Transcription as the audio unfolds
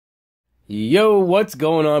Yo, what's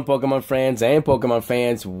going on, Pokemon friends and Pokemon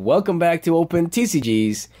fans? Welcome back to Open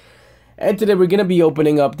TCGs. And today we're going to be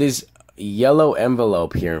opening up this yellow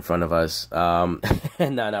envelope here in front of us. No,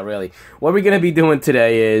 not really. What we're going to be doing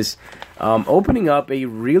today is opening up a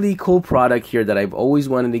really cool product here that I've always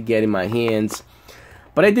wanted to get in my hands.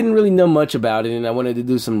 But I didn't really know much about it, and I wanted to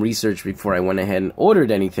do some research before I went ahead and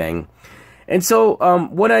ordered anything. And so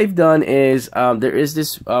what I've done is there is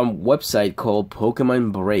this website called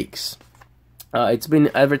Pokemon Breaks. It's been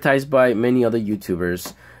advertised by many other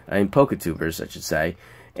YouTubers, and Poketubers, I should say.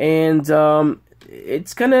 And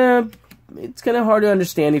it's kind of hard to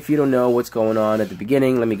understand if you don't know what's going on at the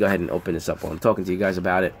beginning. Let me go ahead and open this up while I'm talking to you guys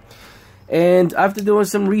about it. And after doing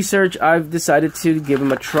some research, I've decided to give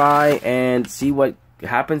them a try and see what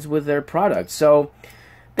happens with their product. So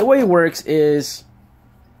the way it works is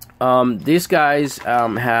these guys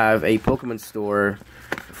have a Pokemon store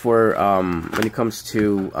for when it comes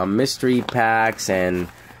to mystery packs and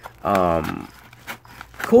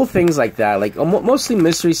cool things like that, like mostly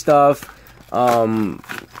mystery stuff. So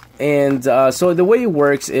the way it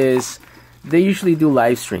works is they usually do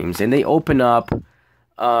live streams, and they open up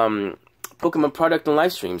Pokemon product on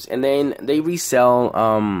live streams, and then they resell.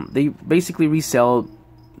 They basically resell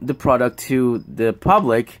the product to the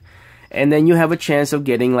public, and then you have a chance of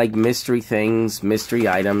getting like mystery things, mystery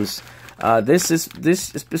items. This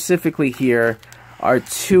specifically here are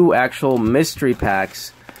two actual mystery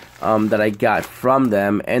packs that I got from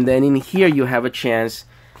them, and then in here you have a chance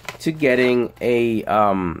to getting a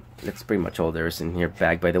that's pretty much all there is in here,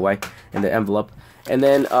 bag by the way, in the envelope. And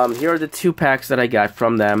then here are the two packs that I got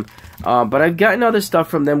from them, but I've gotten other stuff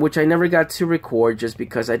from them which I never got to record just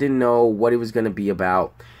because I didn't know what it was going to be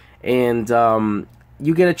about. And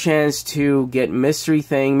you get a chance to get mystery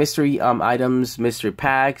items, mystery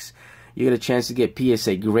packs. You get a chance to get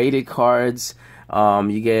PSA graded cards.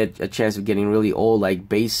 You get a chance of getting really old, like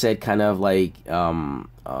base set kind of like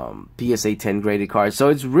PSA 10 graded cards. So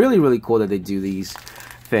it's really, really cool that they do these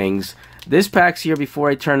things. This pack's here. Before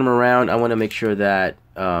I turn them around, I want to make sure that,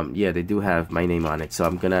 yeah, they do have my name on it. So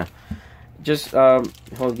I'm going to just,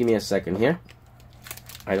 give me a second here.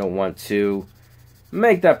 I don't want to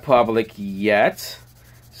make that public yet.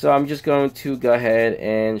 So I'm just going to go ahead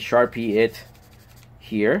and Sharpie it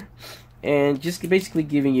here. And just basically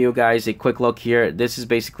giving you guys a quick look here. This is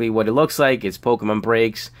basically what it looks like. It's Pokemon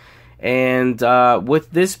Breaks. And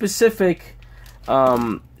with this specific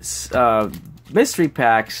mystery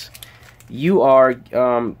packs, you are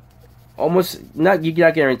you're not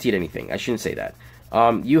guaranteed anything. I shouldn't say that.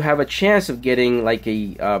 You have a chance of getting like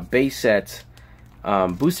a base set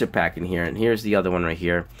booster pack in here. And here's the other one right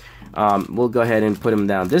here. We'll go ahead and put them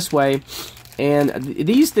down this way. And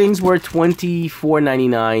these things were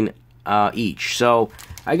 $24.99 each. So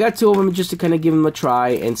I got two of them just to kind of give them a try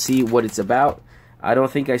and see what it's about. I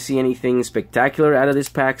don't think I see anything spectacular out of this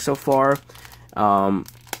pack so far.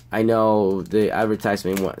 I know the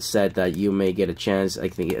advertisement said that you may get a chance. I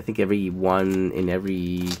think every one in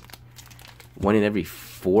every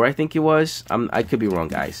four, I think it was. I could be wrong,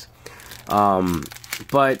 guys.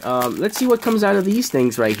 But let's see what comes out of these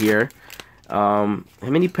things right here. How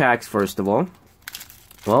many packs, first of all?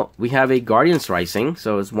 Well, we have a Guardian's Rising,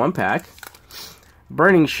 so it's one pack.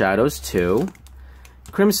 Burning Shadows, 2.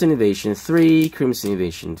 Crimson Invasion, 3. Crimson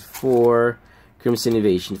Invasion, 4. Crimson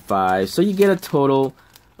Invasion, 5. So you get a total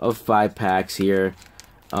of 5 packs here.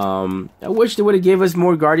 I wish they would have gave us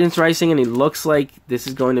more Guardian's Rising, and it looks like this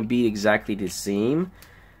is going to be exactly the same.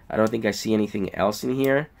 I don't think I see anything else in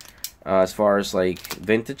here as far as like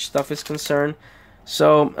vintage stuff is concerned.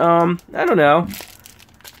 So, I don't know.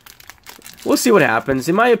 We'll see what happens.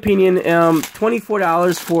 In my opinion,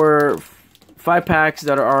 $24 for 5 packs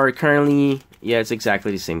that are currently, yeah, it's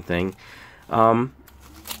exactly the same thing. Nah,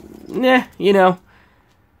 you know,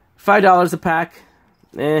 $5 a pack.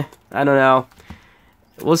 I don't know.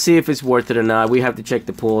 We'll see if it's worth it or not. We have to check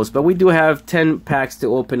the pools, but we do have 10 packs to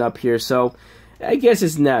open up here, so I guess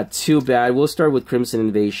it's not too bad. We'll start with Crimson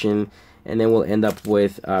Invasion, and then we'll end up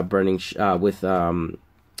with Guardian's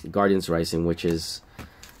Rising, which is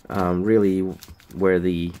really where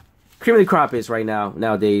the cream of the crop is right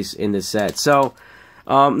nowadays in this set. So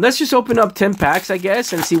let's just open up 10 packs, I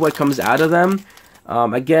guess, and see what comes out of them.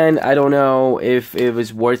 Again, I don't know if it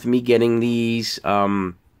was worth me getting these.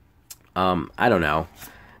 I don't know.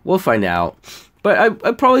 We'll find out. But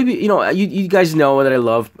I'd probably be, you guys know that I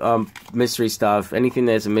love mystery stuff. Anything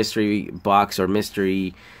that's a mystery box or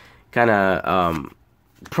mystery kind of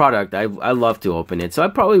product, I love to open it. So I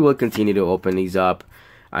probably will continue to open these up.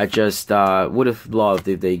 I just would have loved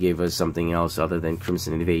if they gave us something else other than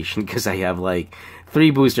Crimson Invasion, because I have like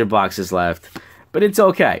 3 booster boxes left. But it's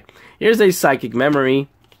okay. Here's a Psychic Memory,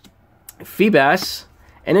 Feebas,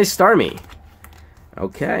 and a Starmie.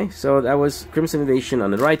 Okay, so that was Crimson Invasion on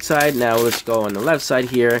the right side. Now let's go on the left side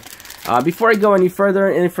here. Before I go any further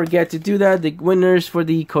and forget to do that, the winners for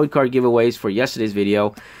the code card giveaways for yesterday's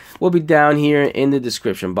video will be down here in the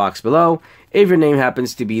description box below. If your name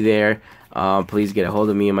happens to be there, please get a hold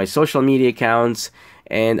of me on my social media accounts,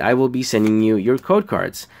 and I will be sending you your code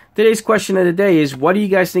cards. Today's question of the day is, what do you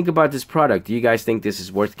guys think about this product? Do you guys think this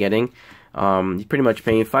is worth getting? You're pretty much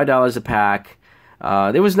paying $5 a pack.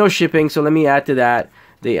 There was no shipping, so let me add to that.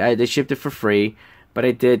 They shipped it for free. But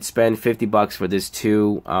I did spend $50 for this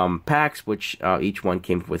 2 packs, which each one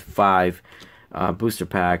came with 5 booster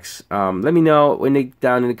packs. Let me know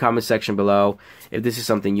down in the comment section below if this is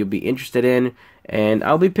something you'd be interested in. And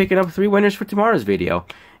I'll be picking up 3 winners for tomorrow's video.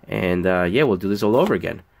 And yeah, we'll do this all over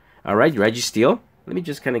again. Alright, Reggie Steele. Let me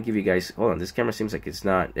just kind of give you guys... Hold on, this camera seems like it's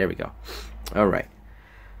not... There we go. Alright.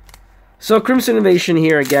 So, Crimson Invasion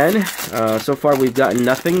here again. So far, we've gotten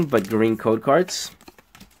nothing but green code cards.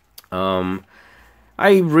 I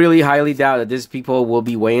really highly doubt that these people will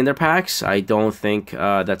be weighing their packs. I don't think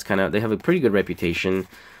that's kind of... They have a pretty good reputation.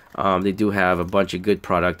 They do have a bunch of good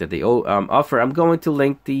product that they offer. I'm going to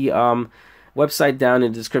link the website down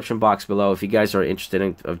in the description box below if you guys are interested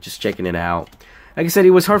in just checking it out. Like I said, it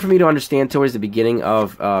was hard for me to understand towards the beginning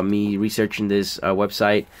of me researching this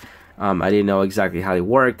website. I didn't know exactly how it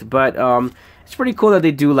worked, but it's pretty cool that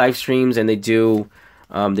they do live streams and they do...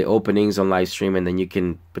 the openings on live stream, and then you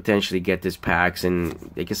can potentially get these packs, and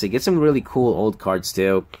like I say, get some really cool old cards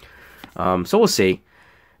too. So we'll see.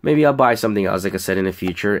 Maybe I'll buy something else, like I said, in the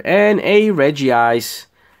future. And a Regice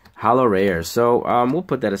Holo Rare. So we'll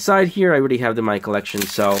put that aside here. I already have them in my collection,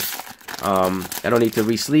 so I don't need to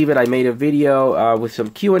re-sleeve it. I made a video with some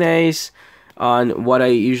Q&As on what I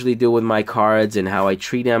usually do with my cards and how I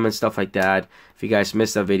treat them and stuff like that. If you guys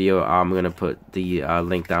missed that video, I'm going to put the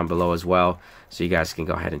link down below as well, so you guys can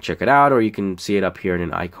go ahead and check it out, or you can see it up here in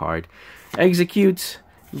an iCard. Execute,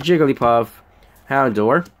 Jigglypuff,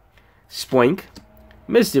 Houndour, Spoink,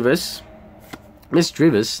 Misdreavus,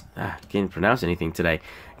 can't pronounce anything today,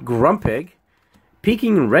 Grumpig,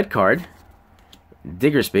 Peking Red Card,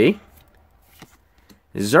 Diggersby,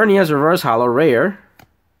 Xerneas Reverse Holo Rare,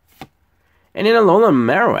 and then Alolan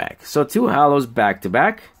Marowak. So 2 holos back to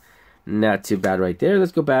back. Not too bad right there.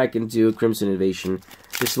 Let's go back and do Crimson Invasion.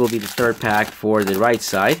 This will be the 3rd pack for the right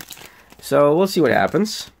side. So we'll see what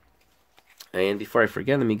happens. And before I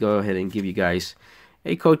forget, let me go ahead and give you guys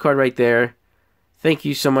a code card right there. Thank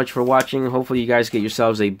you so much for watching. Hopefully you guys get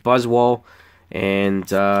yourselves a Buzzwole.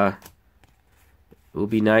 And it will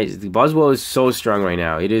be nice. The Buzzwole is so strong right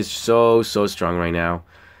now. It is so strong right now.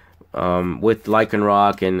 With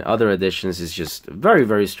Lycanroc and other additions, it's just a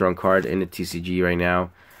very strong card in the TCG right now.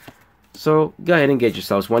 So go ahead and get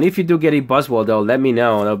yourselves one. If you do get a Buzzwole, though, let me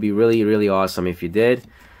know. That would be really awesome if you did.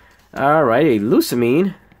 Alright, a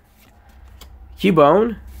Lusamine,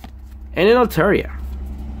 Cubone, and an Altaria.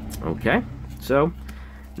 Okay, so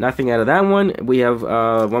nothing out of that one. We have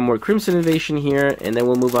one more Crimson Invasion here, and then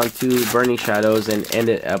we'll move on to Burning Shadows and end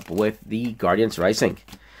it up with the Guardians Rising.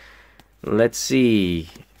 Let's see.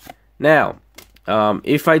 Now,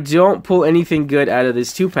 if I don't pull anything good out of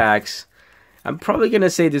these 2 packs, I'm probably going to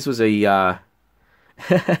say this was a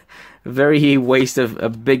very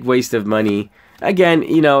big waste of money. Again,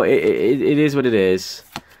 you know, it is what it is.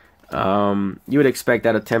 You would expect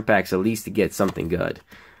out of 10 packs at least to get something good.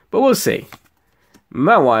 But we'll see.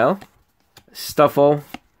 Mawile, Stuffle,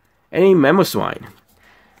 and a Mamoswine.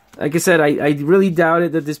 Like I said, I really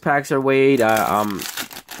doubted that these packs are weighed.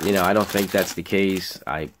 You know, I don't think that's the case.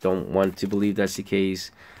 I don't want to believe that's the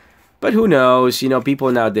case. But who knows? You know,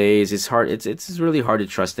 people nowadays, it's hard. It's really hard to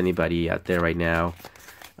trust anybody out there right now.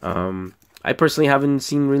 I personally haven't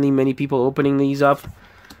seen really many people opening these up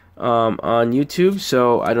on YouTube,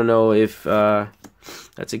 so I don't know if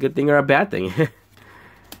that's a good thing or a bad thing.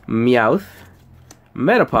 Meowth,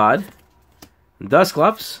 Metapod,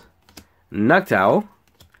 Dusclops, Noctowl,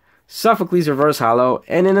 Sophocles Reverse Holo,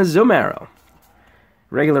 and an Azumarill.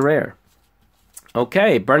 Regular rare.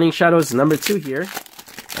 Okay, Burning Shadows number 2 here.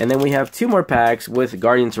 And then we have 2 more packs with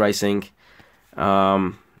Guardians Rising.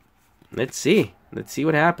 Let's see. Let's see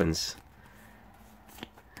what happens.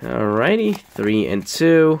 Alrighty. 3 and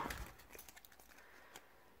 2.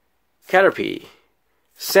 Caterpie.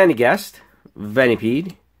 Sandygast.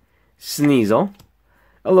 Venipede. Sneasel.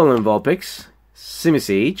 Alolan Vulpix.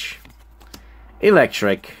 Simisage.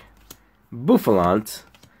 Electric. Buffalant.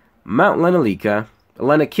 Mount Lanakila,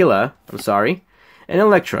 and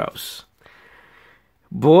Electros.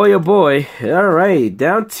 Boy, oh boy. Alright,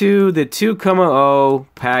 down to the 2,0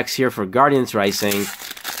 packs here for Guardians Rising.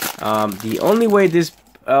 The only way this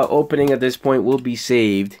opening at this point will be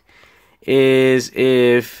saved is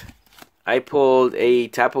if I pulled a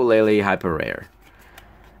Tapu Lele Hyper Rare.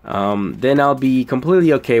 Then I'll be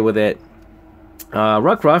completely okay with it.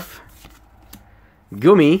 Rockruff,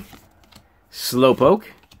 Gumi, Slowpoke,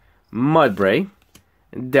 Mudbray,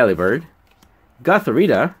 Delibird,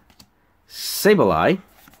 Gothorita, Sableye,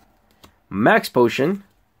 Max Potion,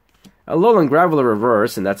 Alolan Graveler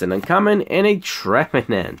Reverse, and that's an uncommon, and a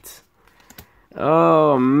Trevenant.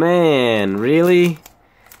 Oh man, really?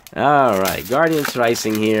 Alright, Guardian's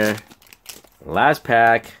Rising here. Last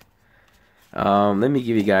pack. Let me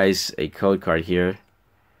give you guys a code card here.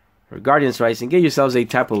 For Guardian's Rising, get yourselves a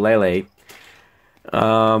Tapu Lele.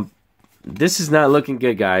 This is not looking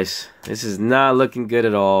good, guys. This is not looking good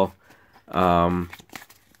at all.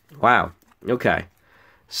 Wow. Okay.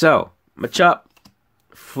 So, Machop,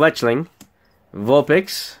 Fletchling,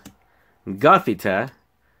 Vulpix, Gothita,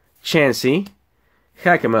 Chansey,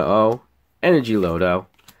 Hakama-O, Energy Lodo,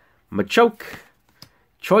 Machoke,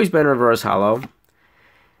 Choice Band Reverse Hollow,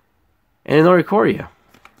 and an Oricorio.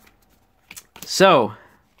 So,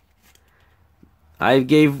 I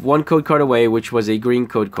gave one code card away, which was a green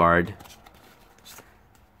code card.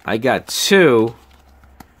 I got 2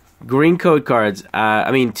 green code cards,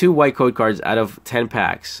 two white code cards out of 10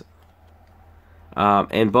 packs.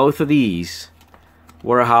 And both of these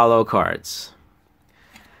were hollow cards.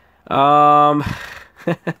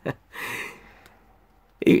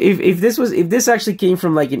 If this actually came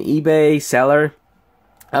from like an eBay seller,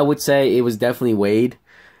 I would say it was definitely Wade.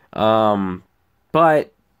 But I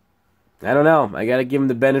don't know. I gotta give him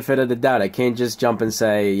the benefit of the doubt. I can't just jump and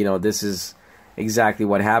say, you know, this is exactly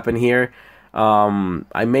what happened here.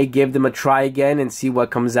 I may give them a try again and see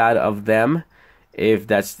what comes out of them. If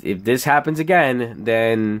this happens again,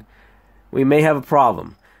 then we may have a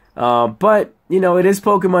problem. But you know, it is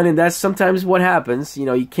Pokemon, and that's sometimes what happens. You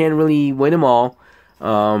know, you can't really win them all.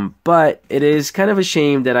 But it is kind of a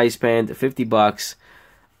shame that I spent $50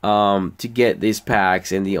 to get these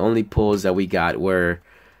packs, and the only pulls that we got were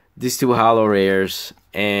these 2 hollow rares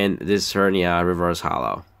and this Hernia reverse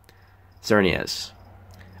hollow. Xerneas.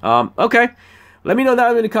 Okay. Let me know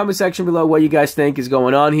down in the comment section below what you guys think is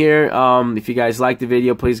going on here. If you guys liked the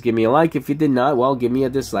video, please give me a like. If you did not, well, give me a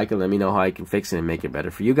dislike and let me know how I can fix it and make it better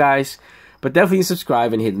for you guys. But definitely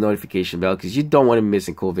subscribe and hit the notification bell because you don't want to be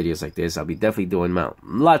missing cool videos like this. I'll be definitely doing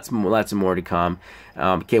lots more to come.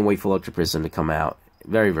 Can't wait for Ultra Prism to come out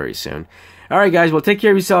very, very soon. Alright guys, well take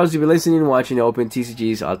care of yourselves. If you're listening and watching Open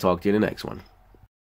TCGs, I'll talk to you in the next one.